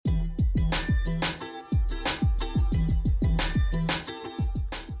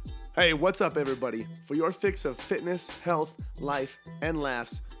Hey, what's up, everybody? For your fix of fitness, health, life, and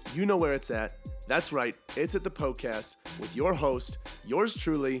laughs, you know where it's at. That's right, it's at the podcast with your host, yours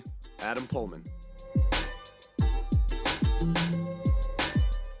truly, Adam Pullman.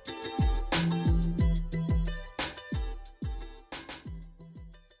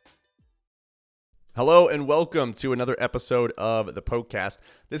 Hello and welcome to another episode of the podcast.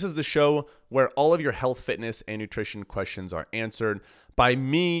 This is the show where all of your health, fitness, and nutrition questions are answered by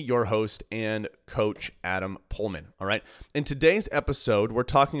me, your host and coach, Adam Pullman. All right. In today's episode, we're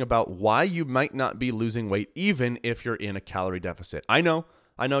talking about why you might not be losing weight even if you're in a calorie deficit. I know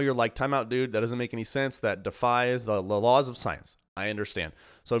you're like, time out, dude. That doesn't make any sense. That defies the laws of science. I understand.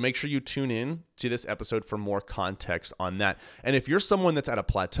 So make sure you tune in to this episode for more context on that. And if you're someone that's at a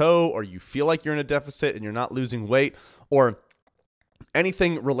plateau or you feel like you're in a deficit and you're not losing weight or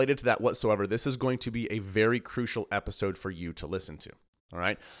anything related to that whatsoever, this is going to be a very crucial episode for you to listen to. All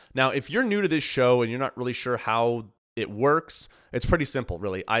right. Now, if you're new to this show and you're not really sure how it works, it's pretty simple,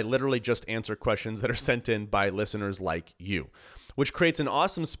 really. I literally just answer questions that are sent in by listeners like you, which creates an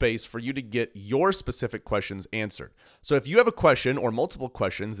awesome space for you to get your specific questions answered. So if you have a question or multiple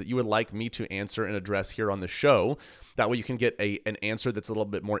questions that you would like me to answer and address here on the show, that way you can get an answer that's a little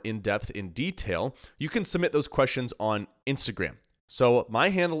bit more in-depth, in detail, you can submit those questions on Instagram. So my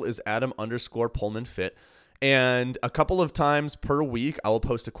handle is Adam_PullmanFit. And a couple of times per week, I will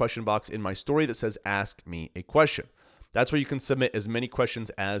post a question box in my story that says, ask me a question. That's where you can submit as many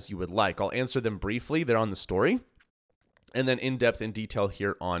questions as you would like. I'll answer them briefly. They're on the story. And then in depth and detail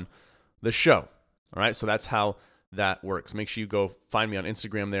here on the show. All right. So that's how that works. Make sure you go find me on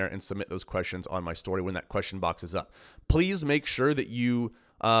Instagram there and submit those questions on my story when that question box is up. Please make sure that you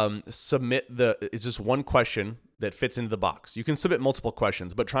submit it's just one question that fits into the box. You can submit multiple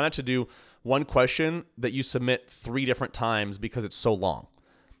questions, but try not to do one question that you submit 3 different times because it's so long.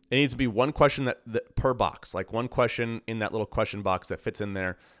 It needs to be one question that per box, like one question in that little question box that fits in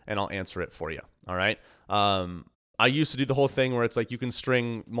there, and I'll answer it for you. All right. I used to do the whole thing where it's like you can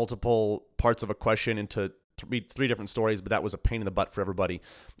string multiple parts of a question into three different stories, but that was a pain in the butt for everybody,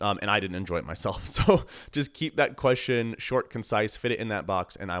 and I didn't enjoy it myself. So just keep that question short, concise, fit it in that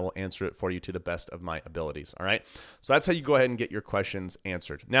box, and I will answer it for you to the best of my abilities. All right. So that's how you go ahead and get your questions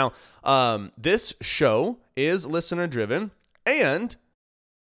answered. Now, this show is listener driven, and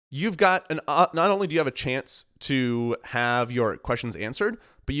you've got not only do you have a chance to have your questions answered,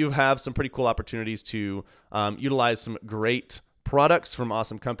 but you have some pretty cool opportunities to utilize some great products from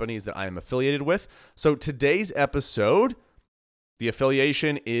awesome companies that I am affiliated with. So today's episode, the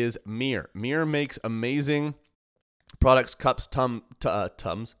affiliation is Mir. Mir makes amazing products, cups,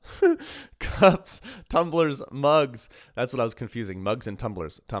 cups, tumblers, mugs. That's what I was confusing. Mugs and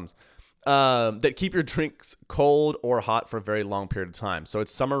tumblers, tums. That keep your drinks cold or hot for a very long period of time. So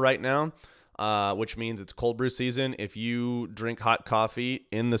it's summer right now, which means it's cold brew season. If you drink hot coffee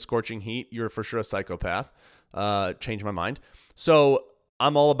in the scorching heat, you're for sure a psychopath. Change my mind. So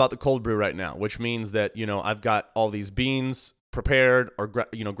I'm all about the cold brew right now, which means that, I've got all these beans prepared or,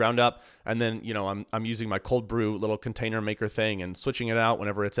 ground up. And then, I'm using my cold brew little container maker thing and switching it out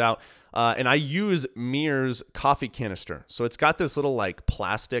whenever it's out. And I use Mir's coffee canister. So it's got this little like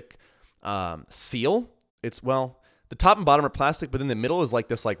plastic, seal. The top and bottom are plastic, but in the middle is like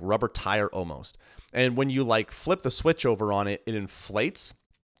this like rubber tire almost. And when you like flip the switch over on it, it inflates.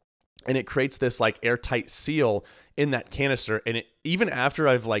 And it creates this like airtight seal in that canister. And even after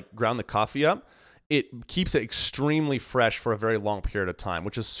I've like ground the coffee up, it keeps it extremely fresh for a very long period of time,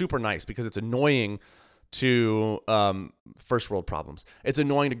 which is super nice because it's annoying to first world problems. It's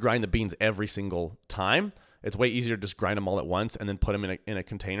annoying to grind the beans every single time. It's way easier to just grind them all at once and then put them in a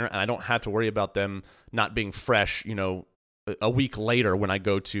container. And I don't have to worry about them not being fresh, a week later when I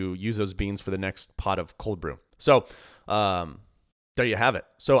go to use those beans for the next pot of cold brew. So, there you have it.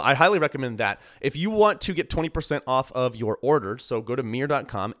 So I highly recommend that. If you want to get 20% off of your order, so go to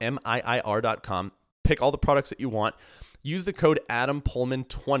mir.com, MIIR.com, pick all the products that you want, use the code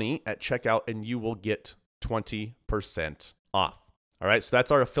AdamPullman20 at checkout, and you will get 20% off. All right, so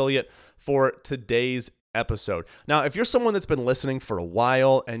that's our affiliate for today's episode. Now, if you're someone that's been listening for a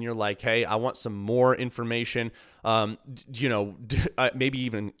while and you're like, hey, I want some more information, maybe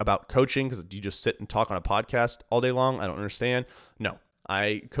even about coaching, because you just sit and talk on a podcast all day long. I don't understand. No,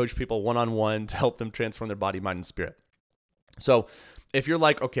 I coach people one-on-one to help them transform their body, mind, and spirit. So if you're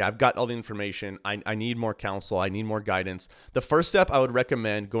like, okay, I've got all the information, I need more counsel, I need more guidance, the first step I would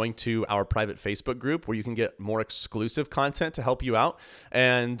recommend going to our private Facebook group where you can get more exclusive content to help you out.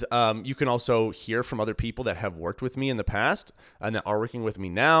 And you can also hear from other people that have worked with me in the past and that are working with me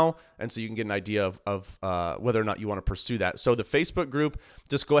now. And so you can get an idea of whether or not you want to pursue that. So the Facebook group,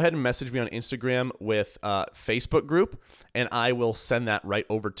 just go ahead and message me on Instagram with Facebook group, and I will send that right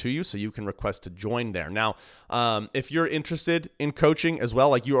over to you so you can request to join there. Now, if you're interested in coaching as well,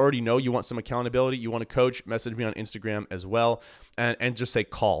 like you already know you want some accountability, you want to coach, message me on Instagram as well, and just say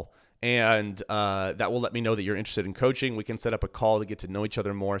call. And that will let me know that you're interested in coaching. We can set up a call to get to know each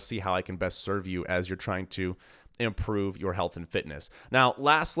other more, see how I can best serve you as you're trying to improve your health and fitness. Now,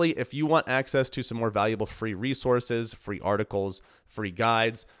 lastly, if you want access to some more valuable free resources, free articles, free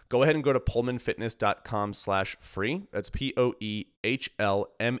guides, go ahead and go to pullmanfitness.com/free. That's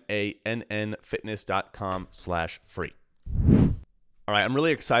POEHLMANN fitness.com/free. All right, I'm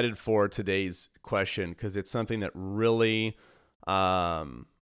really excited for today's question because it's something that really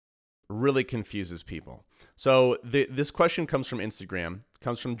confuses people. So this question comes from Instagram. It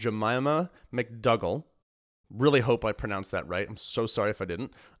comes from Jemima McDougall. Really hope I pronounced that right. I'm so sorry if I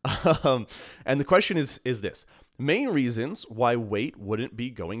didn't. And the question is this: main reasons why weight wouldn't be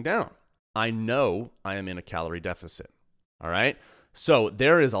going down. I know I am in a calorie deficit. All right. So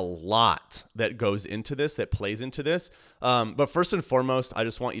there is a lot that goes into this, that plays into this. But first and foremost, I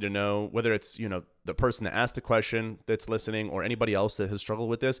just want you to know, whether it's, the person that asked the question that's listening or anybody else that has struggled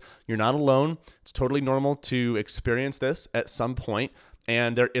with this, you're not alone. It's totally normal to experience this at some point,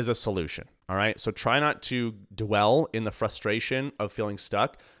 and there is a solution. All right. So try not to dwell in the frustration of feeling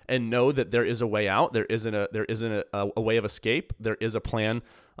stuck, and know that there is a way out. There isn't a way of escape. There is a plan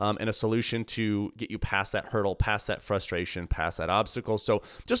and a solution to get you past that hurdle, past that frustration, past that obstacle. So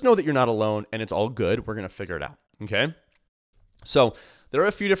just know that you're not alone, and it's all good. We're going to figure it out. Okay. So there are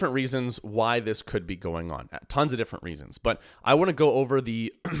a few different reasons why this could be going on, tons of different reasons, but I want to go over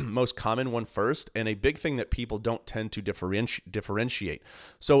the most common one first, and a big thing that people don't tend to differentiate.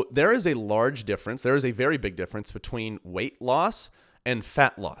 So there is a large difference. There is a very big difference between weight loss and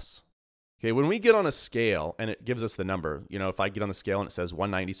fat loss. Okay, when we get on a scale and it gives us the number, if I get on the scale and it says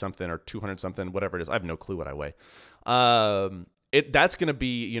 190 something or 200 something, whatever it is, I have no clue what I weigh. That's going to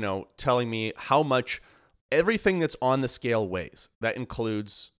be, telling me how much everything that's on the scale weighs. That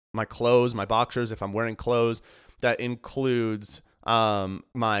includes my clothes, my boxers, if I'm wearing clothes. That includes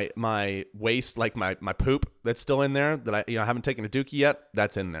my waste, like my poop that's still in there that I haven't taken a dookie yet.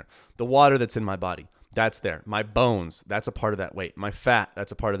 That's in there. The water that's in my body, that's there. My bones, that's a part of that weight. My fat,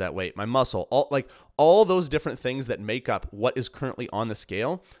 that's a part of that weight. My muscle, all those different things that make up what is currently on the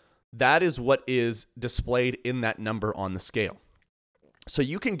scale, that is what is displayed in that number on the scale. So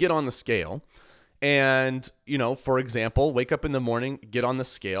you can get on the scale and, for example, wake up in the morning, get on the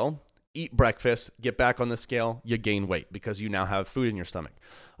scale, eat breakfast, get back on the scale, you gain weight because you now have food in your stomach.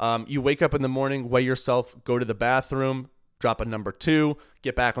 You wake up in the morning, weigh yourself, go to the bathroom, drop a number 2,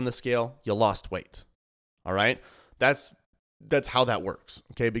 get back on the scale, you lost weight. All right. That's how that works.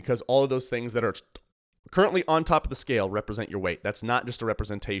 Okay. Because all of those things that are currently on top of the scale represent your weight. That's not just a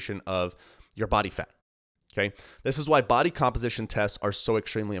representation of your body fat. Okay. This is why body composition tests are so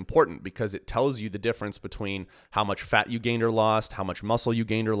extremely important, because it tells you the difference between how much fat you gained or lost, how much muscle you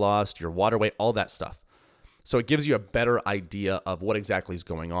gained or lost, your water weight, all that stuff. So it gives you a better idea of what exactly is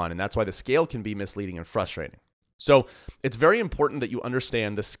going on. And that's why the scale can be misleading and frustrating. So it's very important that you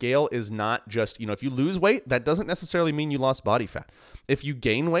understand the scale is not just, if you lose weight, that doesn't necessarily mean you lost body fat. If you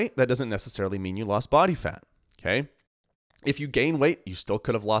gain weight, that doesn't necessarily mean you lost body fat. Okay. If you gain weight, you still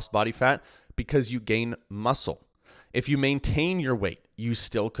could have lost body fat because you gain muscle. If you maintain your weight, you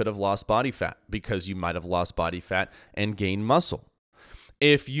still could have lost body fat because you might have lost body fat and gained muscle.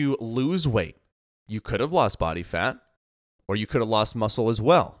 If you lose weight, you could have lost body fat, or you could have lost muscle as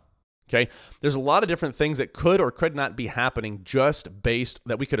well. Okay. There's a lot of different things that could or could not be happening just based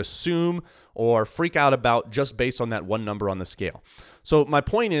that we could assume or freak out about just based on that one number on the scale. So my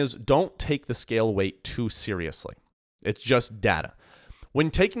point is, don't take the scale weight too seriously. It's just data. When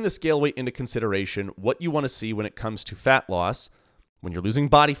taking the scale weight into consideration, what you want to see when it comes to fat loss, when you're losing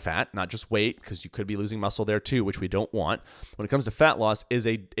body fat, not just weight, because you could be losing muscle there too, which we don't want. When it comes to fat loss, is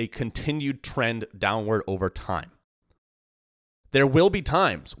a continued trend downward over time. There will be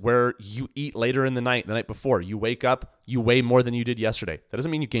times where you eat later in the night before. You wake up, you weigh more than you did yesterday. That doesn't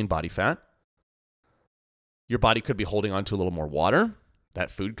mean you gain body fat. Your body could be holding on to a little more water.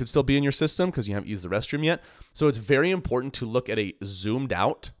 That food could still be in your system because you haven't used the restroom yet. So it's very important to look at a zoomed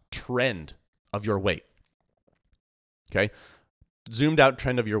out trend of your weight. Okay? Zoomed out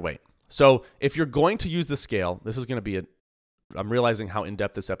trend of your weight. So if you're going to use the scale, this is going to be I'm realizing how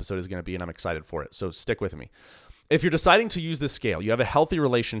in-depth this episode is going to be, and I'm excited for it. So stick with me. If you're deciding to use the scale, you have a healthy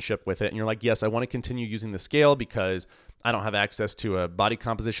relationship with it, and you're like, yes, I want to continue using the scale because I don't have access to a body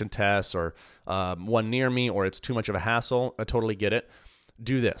composition test or one near me, or it's too much of a hassle. I totally get it.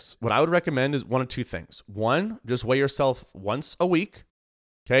 Do this. What I would recommend is one of two things. One, just weigh yourself once a week.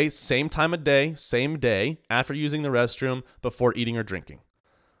 Okay, same time of day, same day, after using the restroom, before eating or drinking.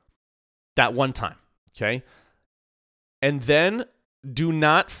 That one time, okay? And then do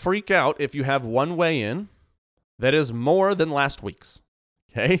not freak out if you have one weigh-in that is more than last week's,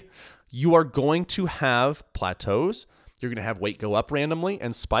 okay? You are going to have plateaus. You're going to have weight go up randomly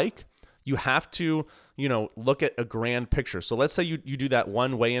and spike. You have to, look at a grand picture. So let's say you do that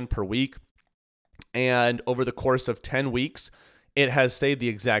one weigh-in per week, and over the course of 10 weeks, it has stayed the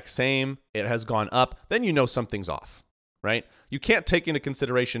exact same. It has gone up. Then you know something's off, right? You can't take into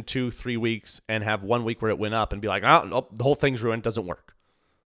consideration 2-3 weeks and have 1 week where it went up and be like, oh, the whole thing's ruined. Doesn't work.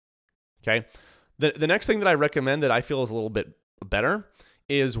 Okay. The next thing that I recommend that I feel is a little bit better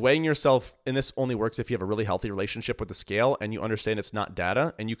is weighing yourself. And this only works if you have a really healthy relationship with the scale and you understand it's not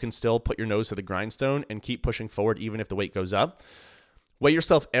data and you can still put your nose to the grindstone and keep pushing forward even if the weight goes up. Weigh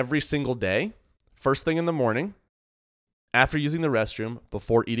yourself every single day, first thing in the morning, after using the restroom,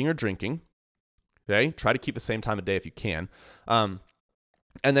 before eating or drinking. Okay, try to keep the same time of day if you can. And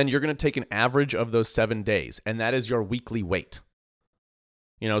then you're going to take an average of those 7 days, and that is your weekly weight.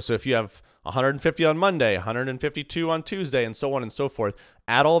 So if you have 150 on Monday, 152 on Tuesday, and so on and so forth,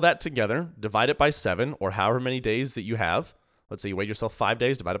 add all that together, divide it by 7, or however many days that you have. Let's say you weighed yourself 5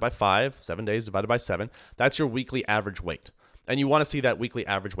 days, divided by 5, 7 days, divided by 7. That's your weekly average weight. And you want to see that weekly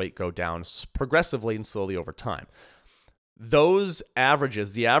average weight go down progressively and slowly over time. Those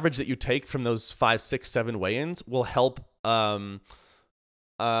averages, the average that you take from those 5, 6, 7 weigh-ins will help kind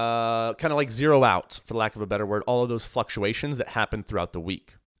of like zero out, for lack of a better word, all of those fluctuations that happen throughout the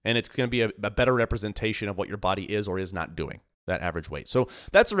week. And it's going to be a better representation of what your body is or is not doing, that average weight. So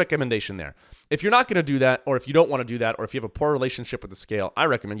that's a recommendation there. If you're not going to do that, or if you don't want to do that, or if you have a poor relationship with the scale, I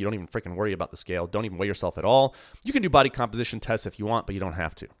recommend you don't even freaking worry about the scale. Don't even weigh yourself at all. You can do body composition tests if you want, but you don't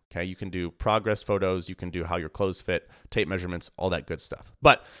have to. Okay, you can do progress photos. You can do how your clothes fit, tape measurements, all that good stuff.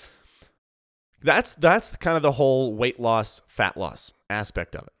 But that's kind of the whole weight loss, fat loss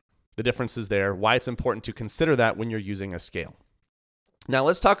aspect of it. The differences there, why it's important to consider that when you're using a scale. Now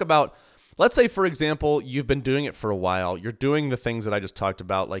let's talk about, let's say, for example, you've been doing it for a while. You're doing the things that I just talked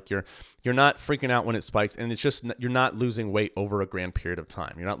about, like you're not freaking out when it spikes, and it's just you're not losing weight over a grand period of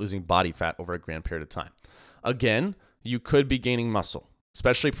time. You're not losing body fat over a grand period of time. Again, you could be gaining muscle,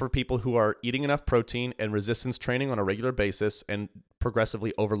 especially for people who are eating enough protein and resistance training on a regular basis and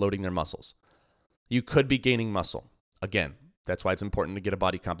progressively overloading their muscles. You could be gaining muscle. Again, that's why it's important to get a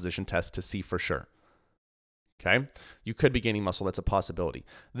body composition test to see for sure. Okay? You could be gaining muscle. That's a possibility.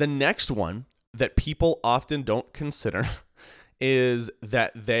 The next one that people often don't consider is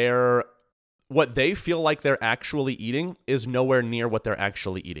that what they feel like they're actually eating is nowhere near what they're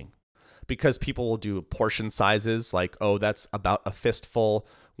actually eating. Because people will do portion sizes like, oh, that's about a fistful,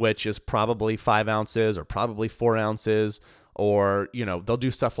 which is probably 5 ounces or probably 4 ounces, or, they'll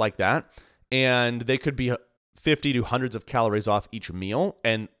do stuff like that. And they could be 50 to hundreds of calories off each meal.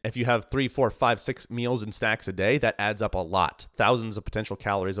 And if you have 3, 4, 5, 6 meals and snacks a day, that adds up a lot. Thousands of potential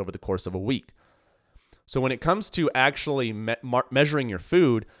calories over the course of a week. So when it comes to actually measuring your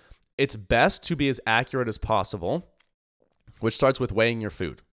food, it's best to be as accurate as possible, which starts with weighing your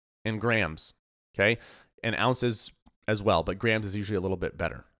food in grams, okay? And ounces as well, but grams is usually a little bit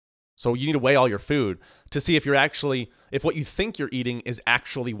better. So you need to weigh all your food to see if if what you think you're eating is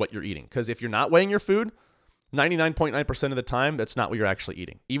actually what you're eating. Because if you're not weighing your food, 99.9% of the time, that's not what you're actually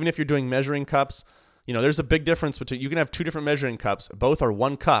eating. Even if you're doing measuring cups, there's a big difference between, you can have 2 different measuring cups, both are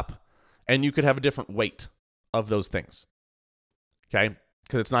 1 cup, and you could have a different weight of those things. Okay?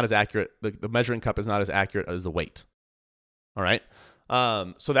 Because it's not as accurate. The measuring cup is not as accurate as the weight. All right?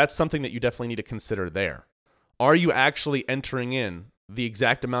 So that's something that you definitely need to consider there. Are you actually entering in the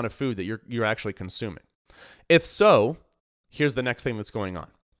exact amount of food that you're actually consuming? If so, here's the next thing that's going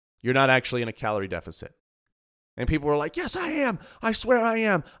on. You're not actually in a calorie deficit. And people are like, yes, I am. I swear I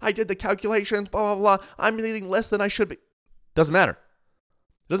am. I did the calculations, blah, blah, blah. I'm eating less than I should be. Doesn't matter.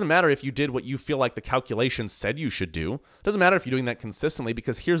 It doesn't matter if you did what you feel like the calculations said you should do. It doesn't matter if you're doing that consistently,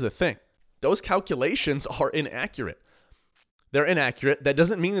 because here's the thing. Those calculations are inaccurate. They're inaccurate. That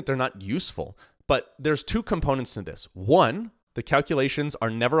doesn't mean that they're not useful. But there's 2 components to this. 1, the calculations are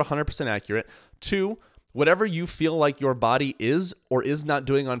never 100% accurate. 2, whatever you feel like your body is or is not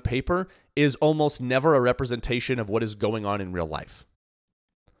doing on paper is almost never a representation of what is going on in real life.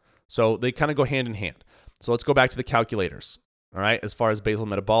 So they kind of go hand in hand. So let's go back to the calculators. all right, as far as basal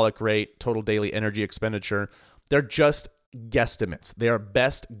metabolic rate, total daily energy expenditure. They're just guesstimates. They are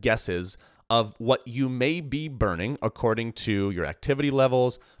best guesses of what you may be burning according to your activity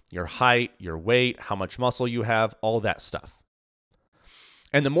levels, your height, your weight, how much muscle you have, all that stuff.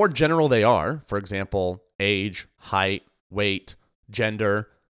 And the more general they are, for example, age, height, weight, gender,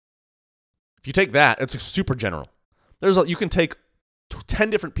 if you take that, it's super general. You can take 10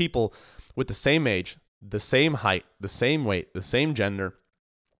 different people with the same age, the same height, the same weight, the same gender,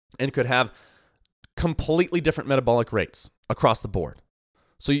 and could have completely different metabolic rates across the board.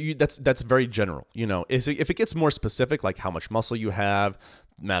 So that's very general. If it gets more specific, like how much muscle you have,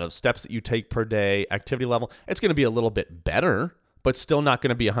 amount of steps that you take per day, activity level, it's going to be a little bit better, but still not going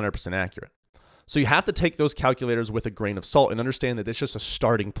to be 100% accurate. So you have to take those calculators with a grain of salt and understand that it's just a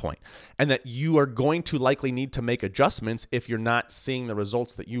starting point and that you are going to likely need to make adjustments if you're not seeing the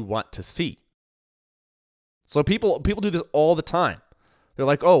results that you want to see. So people do this all the time. They're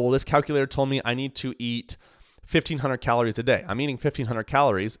like, oh, well, this calculator told me I need to eat 1,500 calories a day. I'm eating 1,500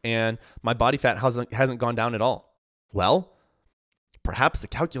 calories and my body fat hasn't gone down at all. Well, perhaps the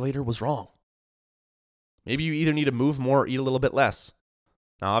calculator was wrong. Maybe you either need to move more or eat a little bit less.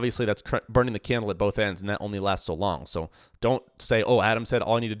 Now, obviously, that's burning the candle at both ends, and that only lasts so long. So don't say, oh, Adam said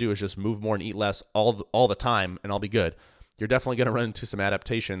all I need to do is just move more and eat less all the time, and I'll be good. You're definitely going to run into some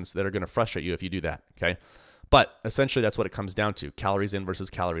adaptations that are going to frustrate you if you do that, okay? But essentially, that's what it comes down to, calories in versus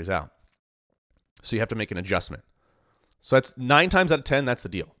calories out. So you have to make an adjustment. So that's 9 times out of 10, that's the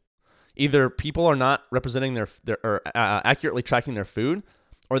deal. Either people are not representing or accurately tracking their food,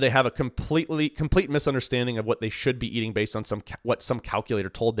 or they have a complete misunderstanding of what they should be eating based on what some calculator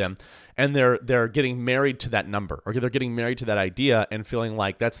told them, and they're getting married to that number, or they're getting married to that idea and feeling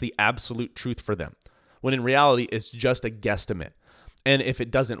like that's the absolute truth for them, when in reality it's just a guesstimate. And if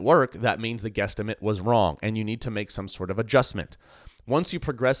it doesn't work, that means the guesstimate was wrong, and you need to make some sort of adjustment. Once you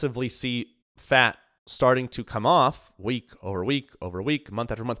progressively see fat starting to come off week over week over week,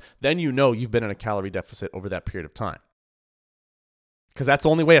 month after month, then you know you've been in a calorie deficit over that period of time. Because that's the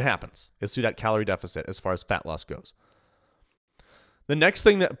only way it happens, is through that calorie deficit as far as fat loss goes. The next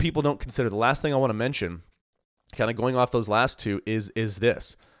thing that people don't consider, the last thing I want to mention, kind of going off those last two, is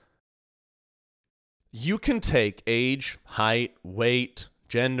this. You can take age, height, weight,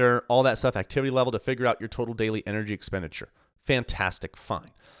 gender, all that stuff, activity level to figure out your total daily energy expenditure. Fantastic,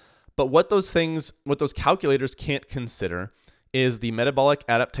 fine. But what those calculators can't consider is the metabolic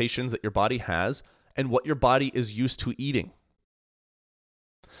adaptations that your body has and what your body is used to eating.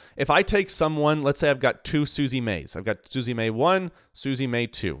 If I take someone, let's say I've got 2 Susie Mays. I've got Susie May 1, Susie May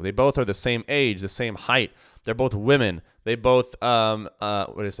 2. They both are the same age, the same height. They're both women. They both,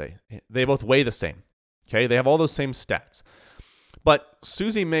 They both weigh the same. Okay, they have all those same stats. But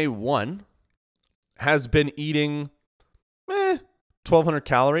Susie May 1 has been eating 1,200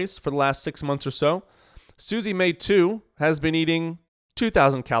 calories for the last 6 months or so. Susie May 2 has been eating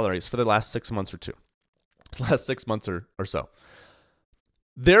 2,000 calories for the last 6 months or so.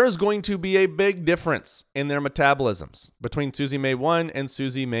 There is going to be a big difference in their metabolisms between Susie May 1 and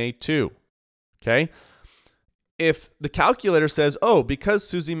Susie May 2. Okay? If the calculator says, oh, because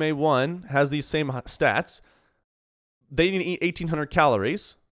Susie May 1 has these same stats, they need to eat 1,800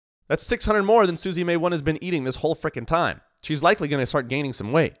 calories, that's 600 more than Susie May 1 has been eating this whole freaking time. She's likely going to start gaining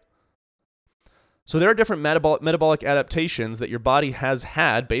some weight. So there are different metabolic adaptations that your body has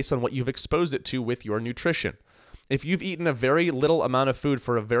had based on what you've exposed it to with your nutrition. If you've eaten a very little amount of food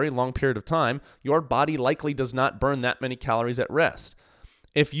for a very long period of time, your body likely does not burn that many calories at rest.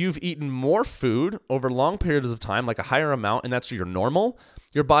 If you've eaten more food over long periods of time, like a higher amount, and that's your normal,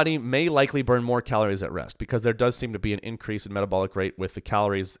 your body may likely burn more calories at rest because there does seem to be an increase in metabolic rate with the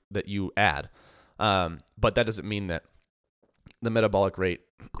calories that you add. But that doesn't mean that the metabolic rate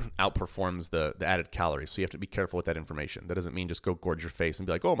outperforms the added calories. So you have to be careful with that information. That doesn't mean just go gorge your face and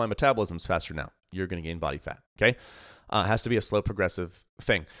be like, oh, my metabolism's faster now. You're going to gain body fat. Okay. It has to be a slow progressive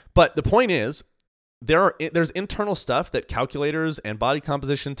thing. But the point is, there's internal stuff that calculators and body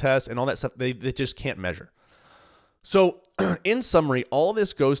composition tests and all that stuff, they just can't measure. So in summary, all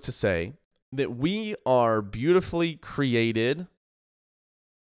this goes to say that we are beautifully created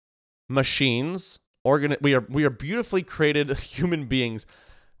machines. We are beautifully created human beings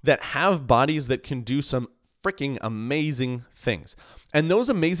that have bodies that can do some freaking amazing things. And those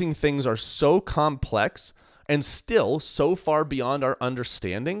amazing things are so complex and still so far beyond our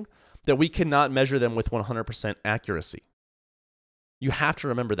understanding that we cannot measure them with 100% accuracy. You have to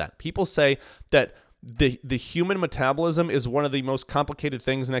remember that. People say that the human metabolism is one of the most complicated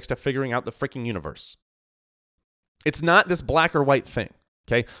things next to figuring out the freaking universe. It's not this black or white thing.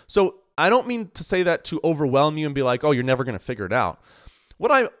 Okay, so I don't mean to say that to overwhelm you and be like, oh, you're never going to figure it out.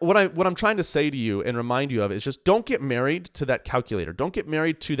 What I'm trying to say to you and remind you of is just don't get married to that calculator. Don't get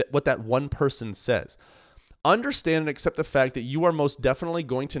married to what that one person says. Understand and accept the fact that you are most definitely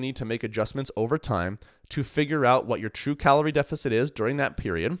going to need to make adjustments over time to figure out what your true calorie deficit is during that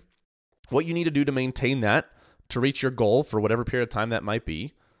period, what you need to do to maintain that, to reach your goal for whatever period of time that might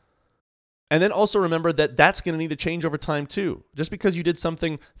be. And then also remember that that's going to need to change over time too. Just because you did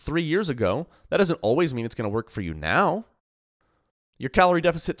something 3 years ago, that doesn't always mean it's going to work for you now. Your calorie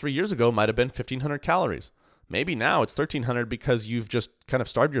deficit 3 years ago might have been 1,500 calories. Maybe now it's 1,300 because you've just kind of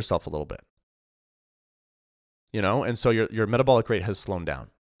starved yourself a little bit. And so your metabolic rate has slowed down.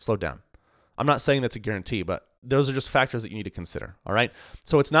 I'm not saying that's a guarantee, but those are just factors that you need to consider, all right?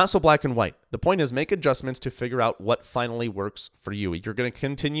 So it's not so black and white. The point is make adjustments to figure out what finally works for you. You're going to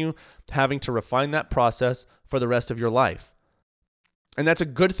continue having to refine that process for the rest of your life. And that's a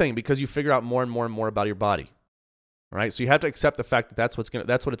good thing because you figure out more and more and more about your body. All right, so you have to accept the fact that that's what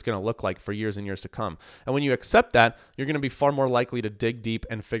it's going to look like for years and years to come. And when you accept that, you're going to be far more likely to dig deep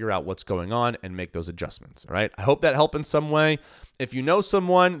and figure out what's going on and make those adjustments. All right, I hope that helped in some way. If you know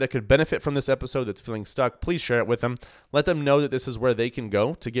someone that could benefit from this episode that's feeling stuck, please share it with them. Let them know that this is where they can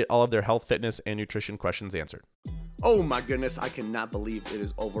go to get all of their health, fitness, and nutrition questions answered. Oh my goodness, I cannot believe it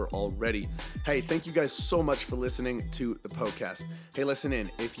is over already. Hey, thank you guys so much for listening to the podcast. Hey, listen in.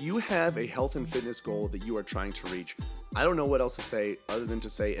 If you have a health and fitness goal that you are trying to reach, I don't know what else to say other than to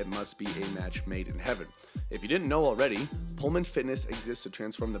say it must be a match made in heaven. If you didn't know already, Pullman Fitness exists to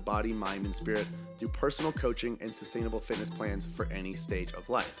transform the body, mind, and spirit through personal coaching and sustainable fitness plans for any stage of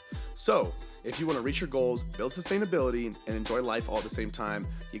life. So, if you want to reach your goals, build sustainability, and enjoy life all at the same time,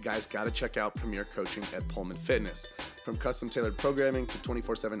 you guys got to check out Premier Coaching at Pullman Fitness. From custom-tailored programming to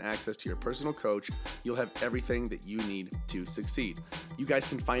 24/7 access to your personal coach, you'll have everything that you need to succeed. You guys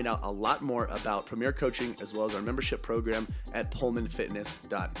can find out a lot more about Premier Coaching as well as our membership program at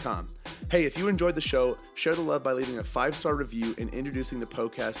pullmanfitness.com. Hey, if you enjoyed the show, share the love by leaving a 5-star review and introducing the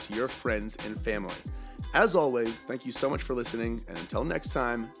podcast to your friends and family. As always, thank you so much for listening, and until next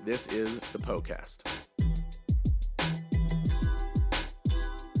time, this is the podcast.